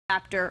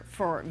chapter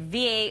for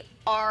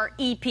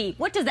VAREP.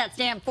 What does that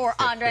stand for,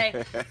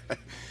 Andre?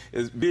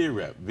 It's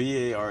VAREP.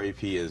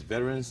 VAREP is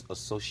Veterans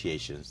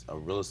Associations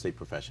of Real Estate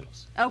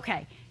Professionals.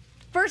 Okay.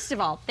 First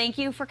of all, thank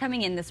you for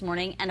coming in this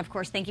morning, and of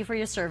course, thank you for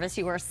your service.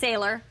 You were a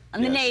sailor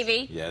in the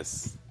Navy.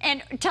 Yes.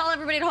 And tell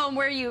everybody at home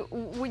where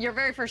your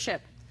very first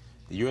ship.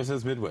 The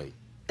USS Midway.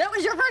 That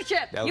was your first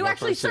ship. You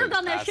actually served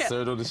on that ship. I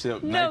served on the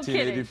ship. No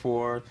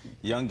 1984. Kidding.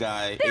 Young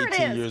guy. There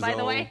 18 it is, years by old.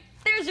 the way.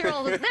 There's your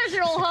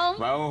old home.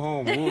 My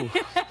own home. Ooh.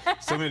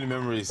 So many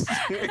memories.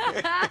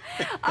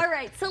 All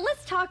right. So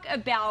let's talk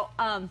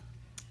about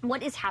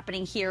what is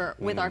happening here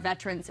with our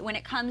veterans when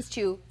it comes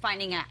to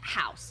finding a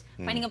house,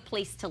 finding a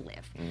place to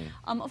live.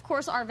 Of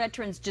course, our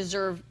veterans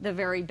deserve the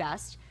very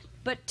best,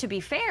 but to be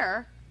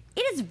fair,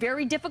 it is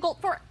very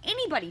difficult for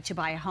anybody to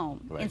buy a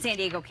home in San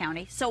Diego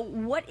County. So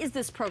what is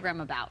this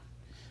program about?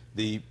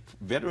 The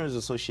Veterans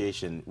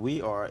Association,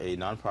 we are a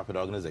nonprofit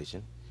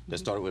organization that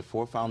started with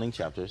 4 founding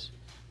chapters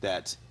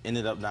that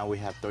ended up now we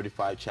have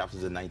 35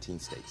 chapters in 19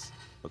 states.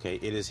 Okay,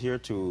 it is here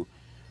to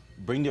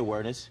bring the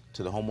awareness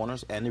to the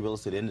homeowners and the real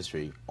estate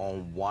industry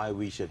on why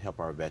we should help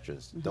our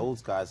veterans.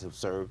 Those guys have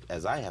served,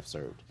 as I have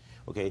served,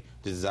 okay,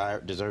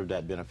 deserve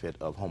that benefit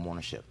of home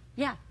ownership.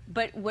 Yeah,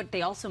 but what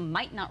they also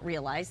might not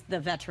realize, the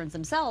veterans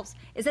themselves,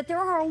 is that there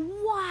are a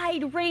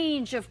wide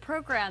range of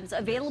programs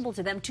available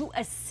to them to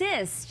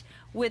assist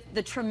with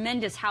the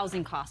tremendous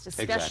housing costs,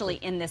 especially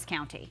in this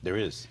county. There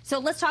is. So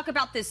let's talk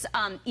about this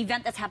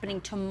event that's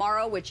happening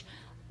tomorrow, which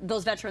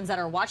those veterans that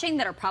are watching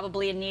that are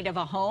probably in need of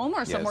a home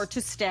or somewhere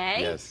to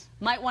stay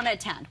might want to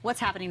attend. What's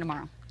happening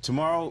tomorrow?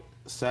 Tomorrow,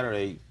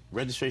 Saturday,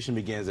 registration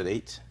begins at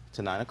 8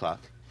 to 9 o'clock.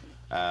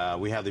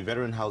 We have the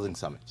Veteran Housing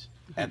Summit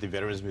at the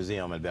Veterans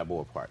Museum at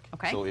Balboa Park.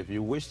 Okay. So if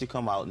you wish to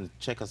come out and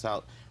check us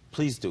out,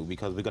 please do,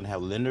 because we're going to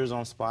have lenders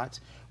on spot.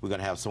 We're going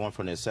to have someone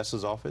from the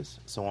assessor's office,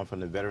 someone from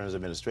the Veterans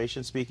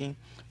Administration speaking.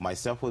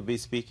 Myself will be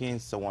speaking.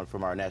 Someone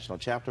from our national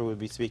chapter will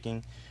be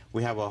speaking.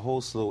 We have a whole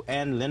slew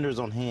and lenders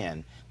on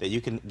hand that you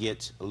can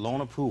get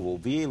loan approval,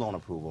 VA loan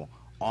approval,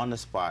 on the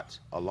spot,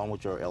 along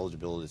with your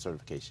eligibility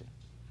certification.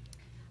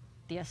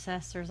 The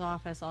assessor's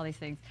office, all these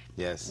things.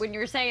 Yes. When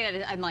you're saying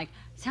it, I'm like,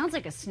 sounds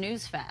like a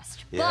snooze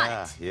fest.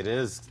 Yeah, it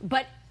is.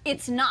 But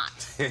it's not.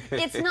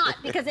 It's not,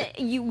 because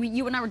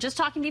you and I were just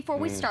talking before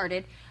we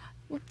started.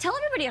 Tell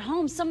everybody at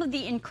home some of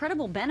the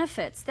incredible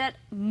benefits that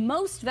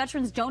most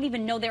veterans don't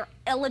even know they're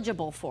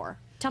eligible for.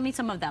 Tell me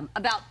some of them.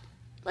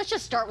 Let's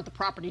just start with the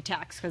property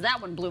tax, because that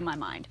one blew my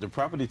mind. The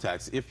property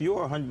tax, if you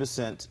are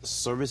 100%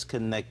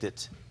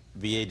 service-connected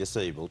VA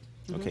disabled,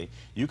 okay,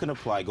 you can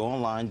apply, go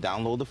online,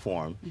 download the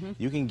form.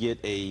 You can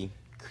get a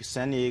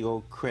San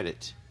Diego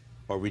credit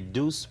or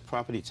reduced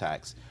property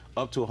tax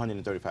up to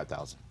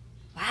 $135,000.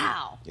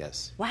 Wow.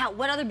 Yes. Wow.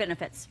 What other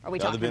benefits are we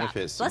talking about? Other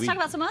benefits. Let's talk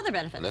about some other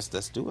benefits.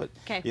 Let's do it.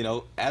 Okay. You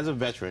know, as a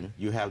veteran,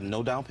 you have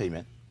no down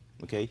payment.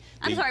 Okay.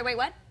 I'm sorry. Wait.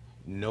 What?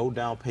 No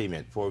down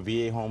payment for a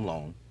VA home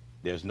loan.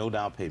 There's no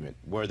down payment.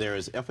 Where there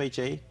is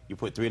FHA, you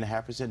put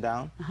 3.5%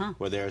 down.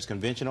 Where there is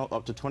conventional,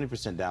 up to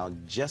 20%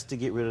 down, just to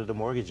get rid of the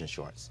mortgage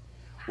insurance.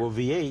 Well,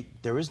 VA,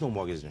 there is no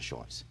mortgage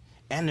insurance,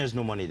 and there's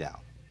no money down.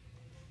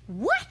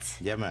 What?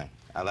 Yeah, man.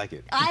 I like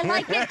it. I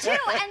like it too.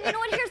 And you know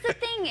what? Here's the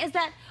thing: is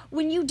that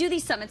when you do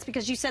these summits,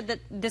 because you said that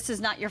this is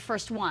not your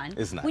first one.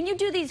 It's not. When you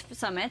do these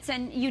summits,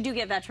 and you do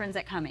get veterans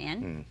that come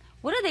in,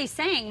 what are they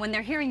saying when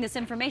they're hearing this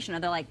information?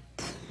 Are they like?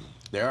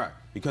 They are,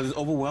 because it's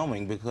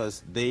overwhelming,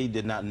 because they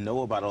did not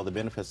know about all the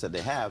benefits that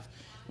they have.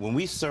 When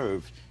we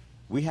served,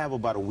 we have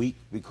about a week.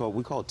 We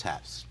call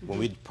TAPS when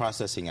we're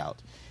processing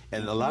out.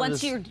 And a lot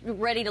Once you're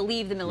ready to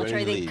leave the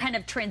military, they kind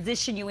of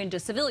transition you into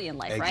civilian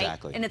life, right?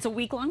 Exactly. And it's a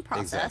week-long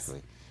process.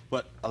 Exactly.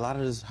 But a lot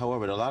of this,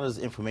 however, a lot of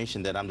this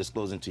information that I'm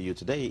disclosing to you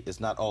today is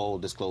not all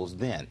disclosed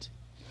then.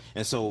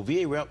 And so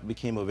VA Rep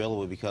became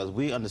available because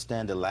we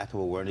understand the lack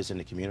of awareness in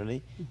the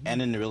community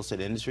and in the real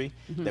estate industry,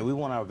 that we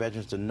want our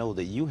veterans to know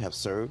that you have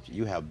served,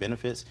 you have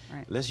benefits.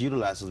 Let's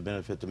utilize those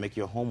benefits to make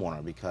you a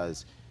homeowner,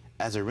 because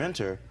as a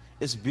renter,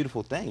 it's a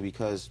beautiful thing,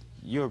 because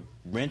you're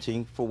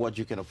renting for what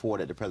you can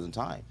afford at the present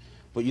time.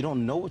 But you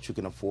don't know what you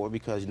can afford,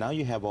 because now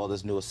you have all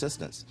this new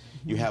assistance.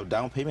 You have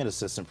down payment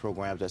assistance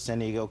programs that San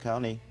Diego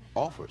County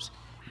offers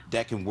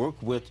that can work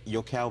with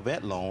your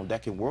CalVet loan,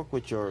 that can work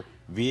with your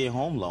VA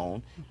home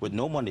loan with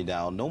no money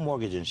down, no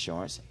mortgage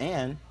insurance,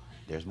 and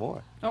there's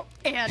more. Oh,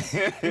 and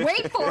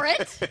wait for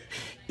it.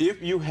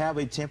 If you have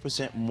a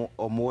 10%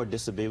 or more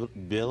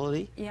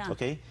disability,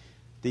 okay,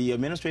 the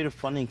administrative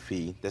funding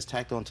fee that's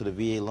tacked onto the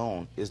VA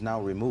loan is now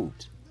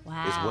removed.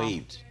 Wow. It's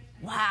waived.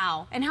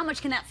 Wow. And how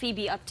much can that fee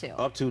be up to?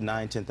 Up to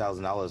 $9,000,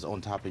 $10,000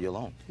 on top of your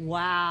loan.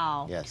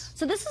 Wow. Yes.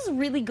 So this is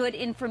really good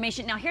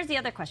information. Now, here's the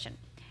other question.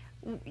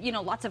 You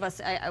know, lots of us,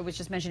 I was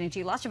just mentioning to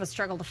you, lots of us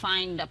struggle to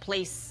find a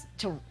place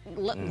to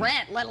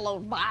rent, let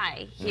alone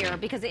buy here,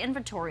 because the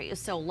inventory is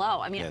so low.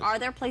 I mean, are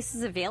there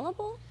places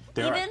available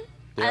even?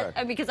 There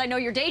are. Because I know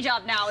your day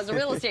job now is a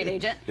real estate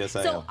agent. Yes,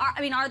 I am.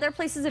 I mean, are there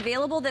places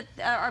available that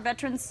our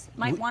veterans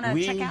might want to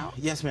check out?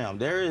 Yes, ma'am.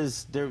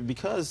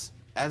 Because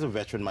as a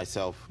veteran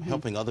myself,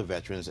 helping other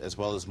veterans, as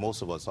well as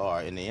most of us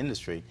are in the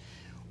industry,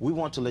 we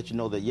want to let you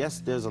know that, yes,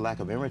 there's a lack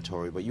of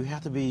inventory, but you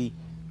have to be,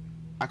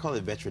 I call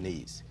it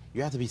veteranese.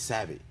 You have to be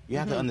savvy. You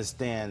have to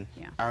understand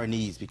our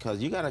needs, because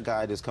you got a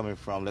guy that's coming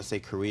from, let's say,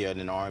 Korea in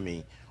an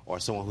army, or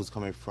someone who's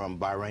coming from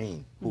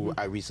Bahrain, who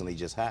I recently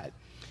just had.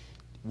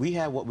 We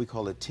have what we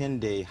call a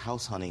 10-day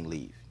house hunting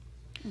leave.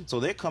 So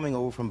they're coming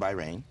over from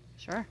Bahrain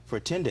for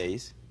 10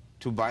 days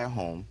to buy a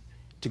home,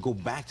 to go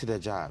back to their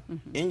job.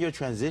 In your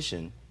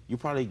transition, you're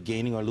probably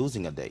gaining or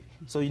losing a day.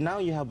 So now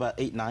you have about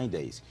 8-9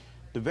 days.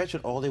 The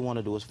veteran, all they want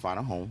to do is find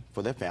a home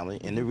for their family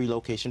in the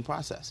relocation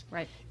process.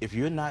 Right. If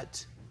you're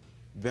not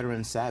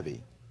veteran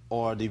savvy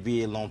or the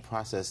VA loan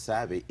process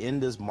savvy in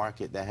this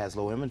market that has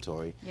low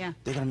inventory, they're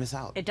going to miss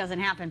out. It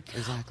doesn't happen.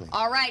 Exactly.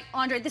 All right,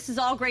 Andre, this is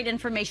all great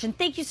information.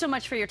 Thank you so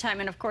much for your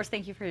time, and of course,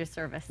 thank you for your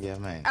service. Yeah,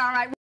 man. All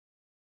right.